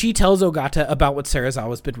 So she tells Ogata about what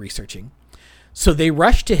Serizawa's been researching. So they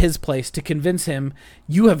rush to his place to convince him,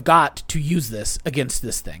 you have got to use this against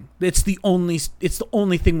this thing. It's the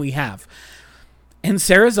only thing we have. And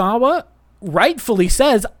Serizawa rightfully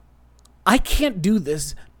says, I can't do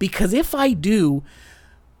this because if I do,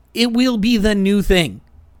 it will be the new thing.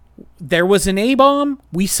 There was an A-bomb.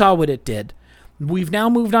 We saw what it did. We've now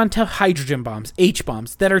moved on to hydrogen bombs,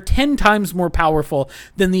 H-bombs, that are 10 times more powerful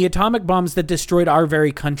than the atomic bombs that destroyed our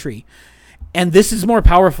very country. And this is more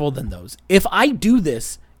powerful than those. If I do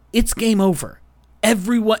this, it's game over.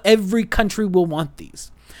 Every country will want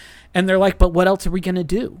these. And they're like, but what else are we going to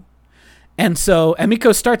do? And so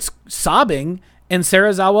Emiko starts sobbing, and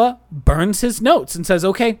Serizawa burns his notes and says,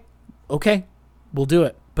 okay, we'll do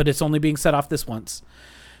it. But it's only being set off this once.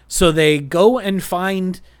 So they go and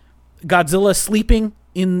find Godzilla sleeping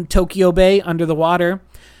in Tokyo Bay under the water.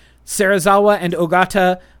 Serizawa and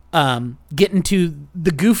Ogata get into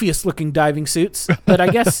the goofiest looking diving suits. But I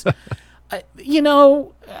guess,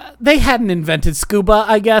 they hadn't invented scuba,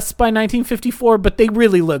 I guess, by 1954, but they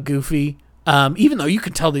really look goofy. Even though you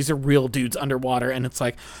can tell these are real dudes underwater. And it's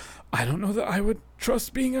like, I don't know that I would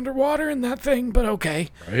trust being underwater in that thing, but okay.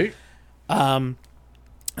 Right.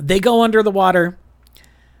 They go under the water.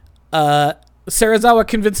 Serizawa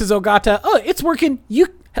convinces Ogata, oh, it's working.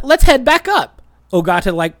 Let's head back up.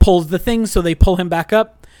 Ogata pulls the thing, so they pull him back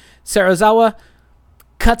up. Serizawa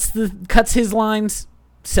cuts his lines,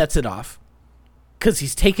 sets it off. Because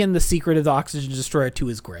he's taken the secret of the oxygen destroyer to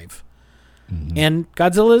his grave. Mm-hmm. And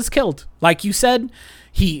Godzilla is killed. Like you said,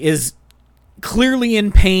 he is clearly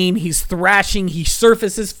in pain. He's thrashing. He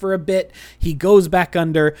surfaces for a bit. He goes back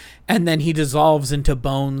under, and then he dissolves into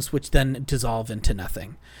bones, which then dissolve into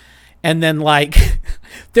nothing. And then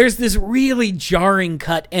there's this really jarring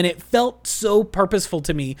cut, and it felt so purposeful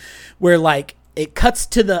to me, where it cuts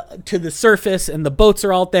to the surface, and the boats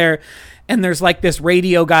are out there, and there's this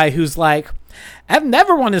radio guy who's like, and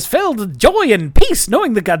everyone is filled with joy and peace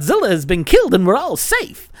knowing that Godzilla has been killed and we're all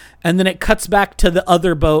safe. And then it cuts back to the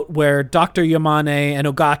other boat where Dr. Yamane and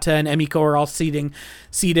Ogata and Emiko are all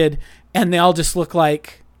seated, and they all just look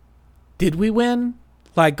like, did we win?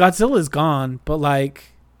 Godzilla's gone, but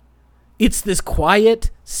it's this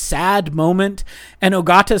quiet, sad moment. And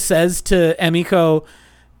Ogata says to Emiko,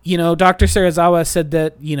 Dr. Serizawa said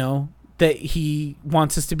that, that he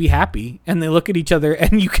wants us to be happy. And they look at each other,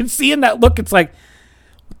 and you can see in that look, it's like,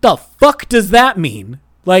 what the fuck does that mean?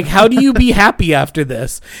 Like, how do you be happy after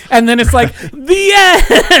this? And then it's like, the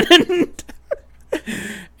end.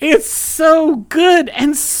 It's so good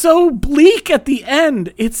and so bleak at the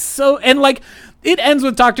end. It's so, and like, it ends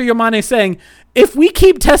with Dr. Yamane saying, if we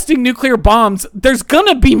keep testing nuclear bombs, there's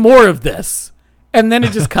gonna be more of this. And then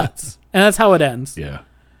it just cuts. And that's how it ends. Yeah.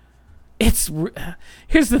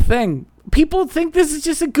 Here's the thing. People think this is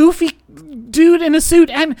just a goofy dude in a suit.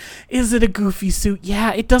 And is it a goofy suit?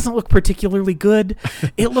 Yeah, it doesn't look particularly good.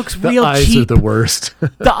 It looks real cheap. The eyes are the worst.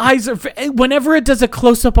 The eyes are, whenever it does a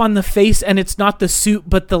close up on the face and it's not the suit,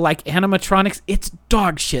 but the like animatronics, it's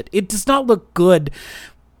dog shit. It does not look good.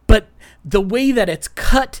 But the way that it's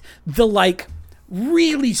cut, the like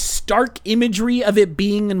really stark imagery of it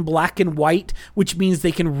being in black and white, which means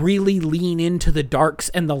they can really lean into the darks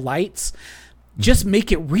and the lights, just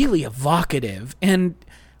make it really evocative and,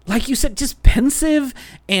 like you said, just pensive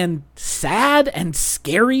and sad and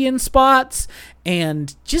scary in spots,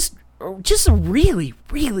 and just a really,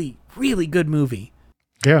 really, really good movie.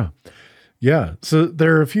 Yeah. Yeah. So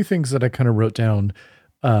there are a few things that I kind of wrote down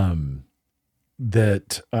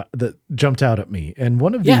that jumped out at me. And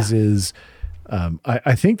one of these is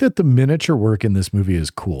I think that the miniature work in this movie is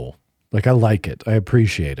cool. Like, I like it. I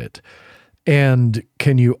appreciate it. And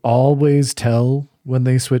can you always tell when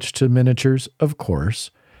they switch to miniatures? Of course.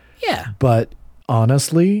 Yeah. But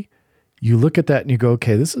honestly, you look at that and you go,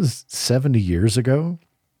 okay, this is 70 years ago.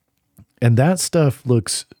 And that stuff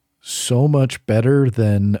looks so much better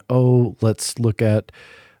than, let's look at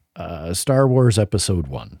Star Wars Episode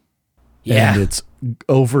 1. Yeah. And its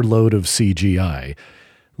overload of CGI.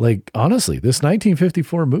 Like, honestly, this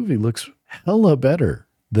 1954 movie looks hella better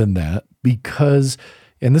than that because,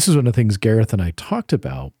 and this is one of the things Gareth and I talked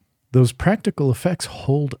about, those practical effects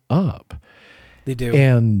hold up. They do.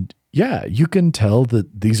 And yeah, you can tell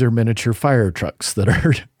that these are miniature fire trucks that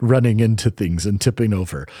are running into things and tipping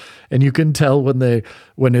over. And you can tell when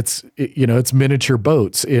it's miniature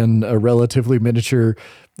boats in a relatively miniature,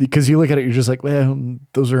 because you look at it, you're just like, well,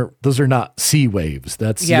 those are not sea waves.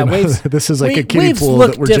 That's, waves. This is like a kiddie pool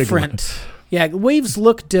that we're different. jiggling. Yeah, waves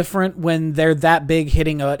look different when they're that big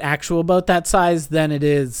hitting an actual boat that size than it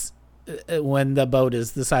is when the boat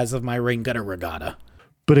is the size of my Rain Gunner Regatta.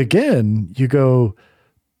 But again, you go,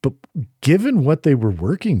 but given what they were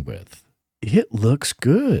working with, it looks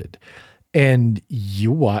good. And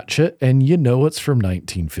you watch it and you know it's from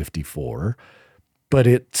 1954, but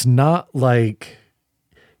it's not like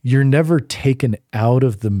you're never taken out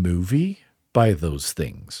of the movie by those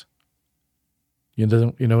things. You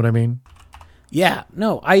know what I mean? Yeah,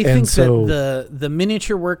 no, I think that the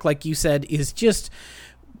miniature work, like you said, is just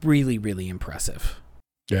really, really impressive.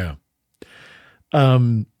 Yeah.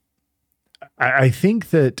 I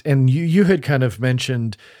think that, and you had kind of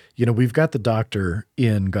mentioned, we've got the Doctor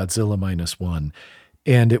in Godzilla -1,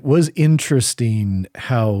 and it was interesting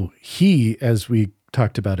how he, as we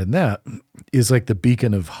talked about in that, is like the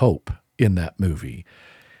beacon of hope in that movie.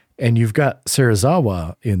 And you've got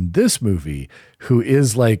Serizawa in this movie, who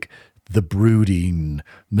is like the brooding,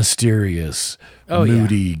 mysterious,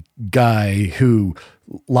 moody guy who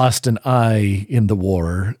lost an eye in the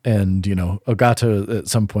war. And, Ogata at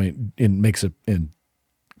some point makes a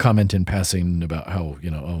comment in passing about how,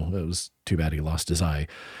 it was too bad he lost his eye.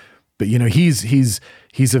 But, he's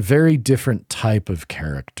a very different type of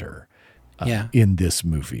character in this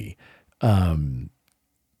movie. And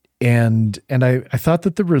I thought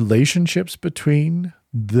that the relationships between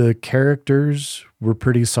the characters were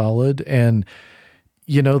pretty solid. And,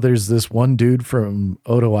 there's this one dude from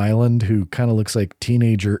Odo Island who kind of looks like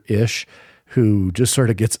teenager-ish, who just sort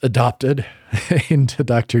of gets adopted into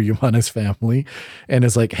Dr. Yamane's family and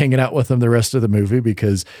is like hanging out with him the rest of the movie,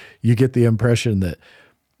 because you get the impression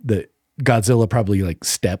that Godzilla probably like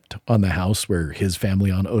stepped on the house where his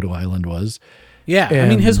family on Odo Island was. Yeah.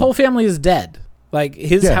 And his whole family is dead. Like,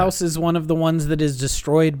 his house is one of the ones that is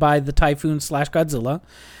destroyed by the typhoon / Godzilla,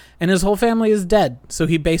 and his whole family is dead. So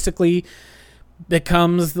he basically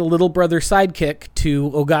becomes the little brother sidekick to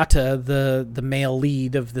Ogata, the male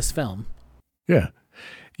lead of this film. Yeah.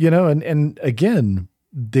 And again,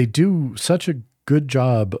 they do such a good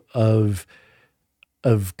job of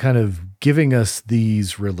kind of giving us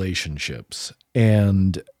these relationships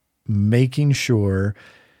and making sure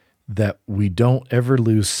that we don't ever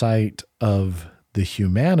lose sight of the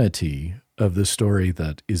humanity of the story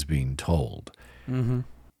that is being told. Mm-hmm.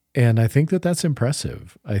 And I think that that's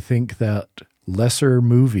impressive. I think that lesser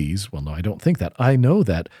movies, well, no, I don't think that. I know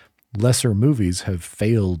that lesser movies have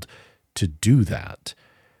failed to do that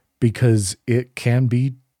because it can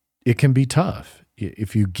be tough.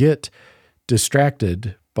 If you get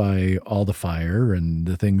distracted by all the fire and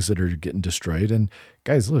the things that are getting destroyed. And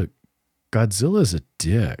guys, look, Godzilla's a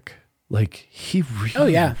dick. Like, he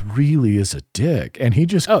really is a dick. And he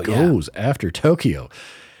just goes after Tokyo.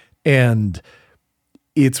 And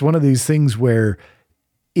it's one of these things where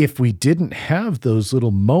if we didn't have those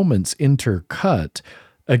little moments intercut,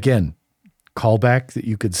 again, callback that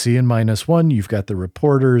you could see in -1, you've got the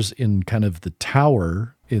reporters in kind of the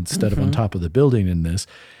tower instead of on top of the building in this,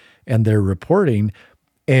 and they're reporting,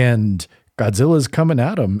 and Godzilla's coming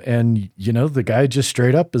at them, and, you know, the guy just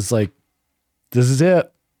straight up is like, this is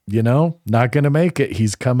it, you know, not going to make it.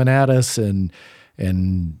 He's coming at us, and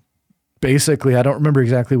basically, I don't remember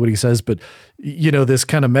exactly what he says, but, you know, this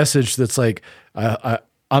kind of message that's like,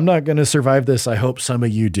 I'm not going to survive this. I hope some of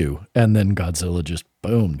you do. And then Godzilla just,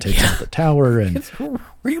 boom, takes out the tower. And it's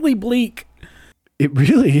really bleak. It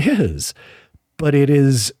really is. But it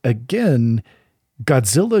is, again,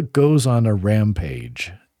 Godzilla goes on a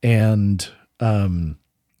rampage. And,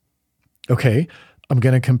 okay, I'm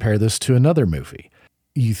going to compare this to another movie.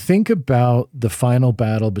 You think about the final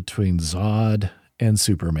battle between Zod and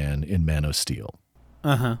Superman in Man of Steel.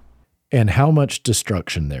 Uh-huh. And how much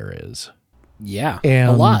destruction there is. Yeah,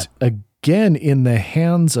 and a lot. Again, in the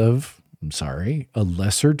hands of, a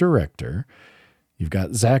lesser director, you've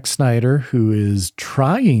got Zack Snyder, who is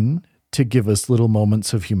trying to give us little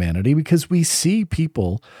moments of humanity because we see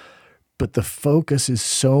people, but the focus is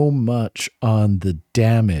so much on the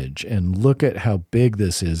damage and look at how big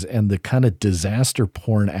this is and the kind of disaster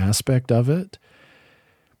porn aspect of it,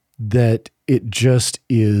 that it just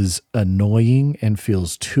is annoying and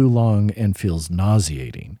feels too long and feels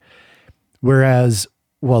nauseating. Whereas,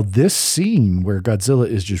 while this scene where Godzilla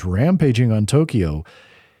is just rampaging on Tokyo,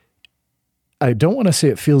 I don't want to say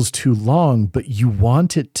it feels too long, but you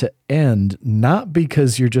want it to end, not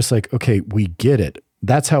because you're just like, okay, we get it.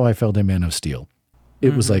 That's how I felt in Man of Steel.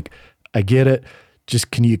 It was like, I get it. Just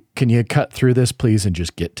can you cut through this, please, and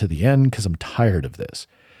just get to the end because I'm tired of this.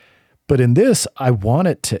 But in this, I want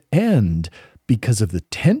it to end because of the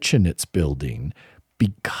tension it's building,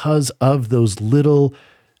 because of those little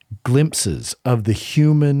glimpses of the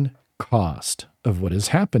human cost of what is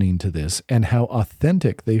happening to this and how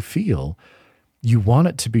authentic they feel. You want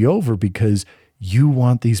it to be over because you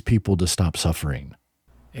want these people to stop suffering.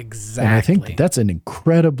 Exactly. And I think that's an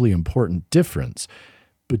incredibly important difference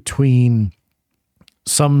between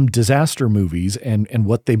some disaster movies and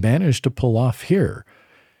what they managed to pull off here,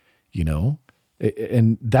 you know?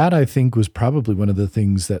 And that, I think, was probably one of the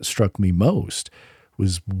things that struck me most,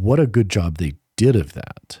 was what a good job they did of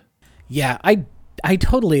that. Yeah, I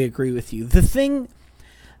totally agree with you. The thing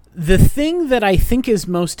that I think is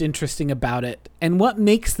most interesting about it, and what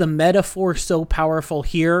makes the metaphor so powerful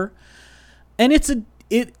here, and it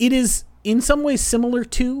is in some ways similar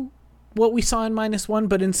to what we saw in -1,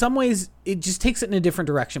 but in some ways it just takes it in a different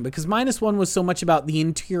direction, because -1 was so much about the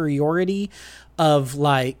interiority of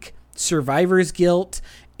like survivor's guilt,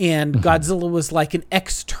 and Godzilla was like an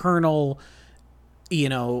external, you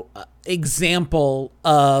know, example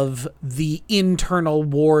of the internal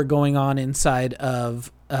war going on inside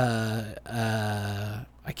of I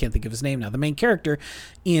can't think of his name now, the main character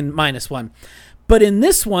in -1. But in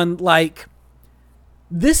this one, like,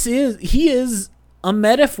 he is a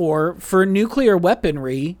metaphor for nuclear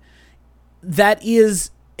weaponry that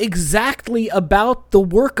is exactly about the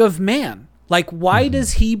work of man. Like, why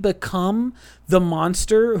does he become the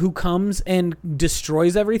monster who comes and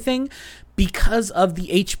destroys everything? Because of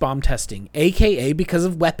the H-bomb testing, aka because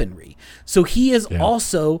of weaponry. So he is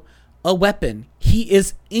also a weapon. He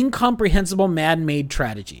is incomprehensible man-made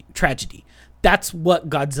tragedy. That's what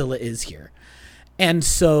Godzilla is here. And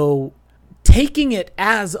so taking it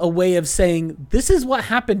as a way of saying, this is what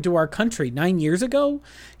happened to our country 9 years ago.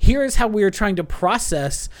 Here is how we are trying to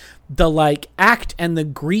process the like act and the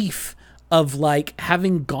grief of like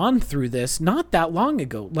having gone through this not that long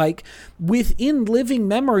ago, like within living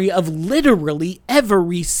memory of literally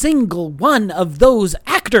every single one of those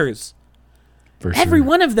actors. For sure. Every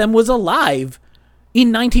one of them was alive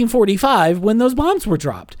in 1945 when those bombs were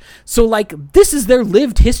dropped. So like, this is their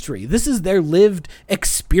lived history. This is their lived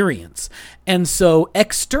experience. And so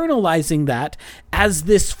externalizing that as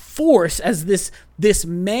this force, as this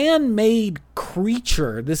man-made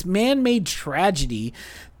creature, this man-made tragedy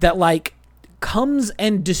that like comes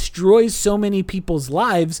and destroys so many people's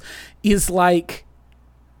lives, is like,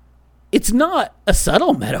 it's not a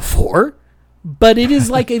subtle metaphor, but it is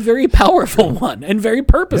like a very powerful one and very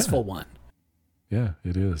purposeful one. Yeah,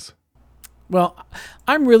 it is. Well,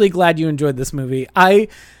 I'm really glad you enjoyed this movie. I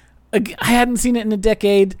hadn't seen it in a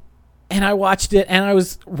decade. And I watched it, and I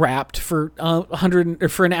was wrapped for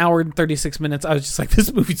for an hour and 36 minutes. I was just like,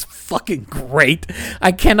 this movie's fucking great.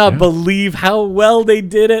 I cannot believe how well they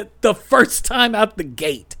did it the first time out the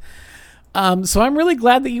gate. So I'm really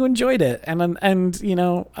glad that you enjoyed it, and you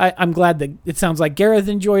know, I'm glad that it sounds like Gareth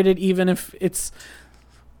enjoyed it, even if its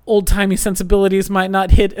old timey sensibilities might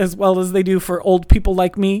not hit as well as they do for old people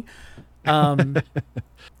like me.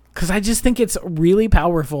 Because I just think it's really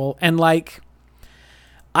powerful, and like,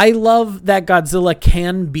 I love that Godzilla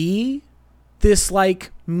can be this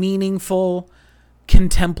like meaningful,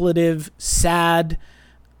 contemplative, sad,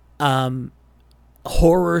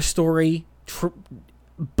 horror story.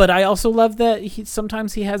 But I also love that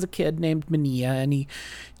sometimes he has a kid named Mania, and he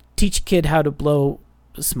teach a kid how to blow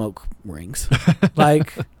smoke rings.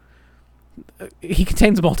 Like, he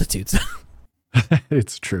contains multitudes.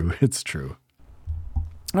 It's true. It's true.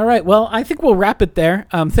 All right. Well, I think we'll wrap it there.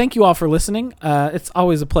 Thank you all for listening. It's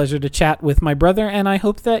always a pleasure to chat with my brother, and I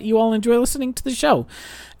hope that you all enjoy listening to the show.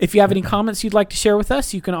 If you have any comments you'd like to share with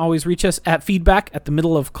us, you can always reach us at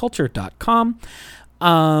feedback@themiddleofculture.com.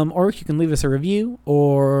 Or you can leave us a review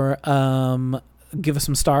or give us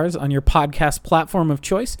some stars on your podcast platform of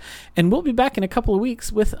choice. And we'll be back in a couple of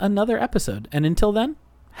weeks with another episode. And until then,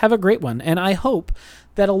 have a great one. And I hope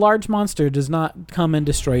that a large monster does not come and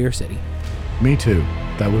destroy your city. Me too.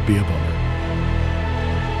 That would be a bummer.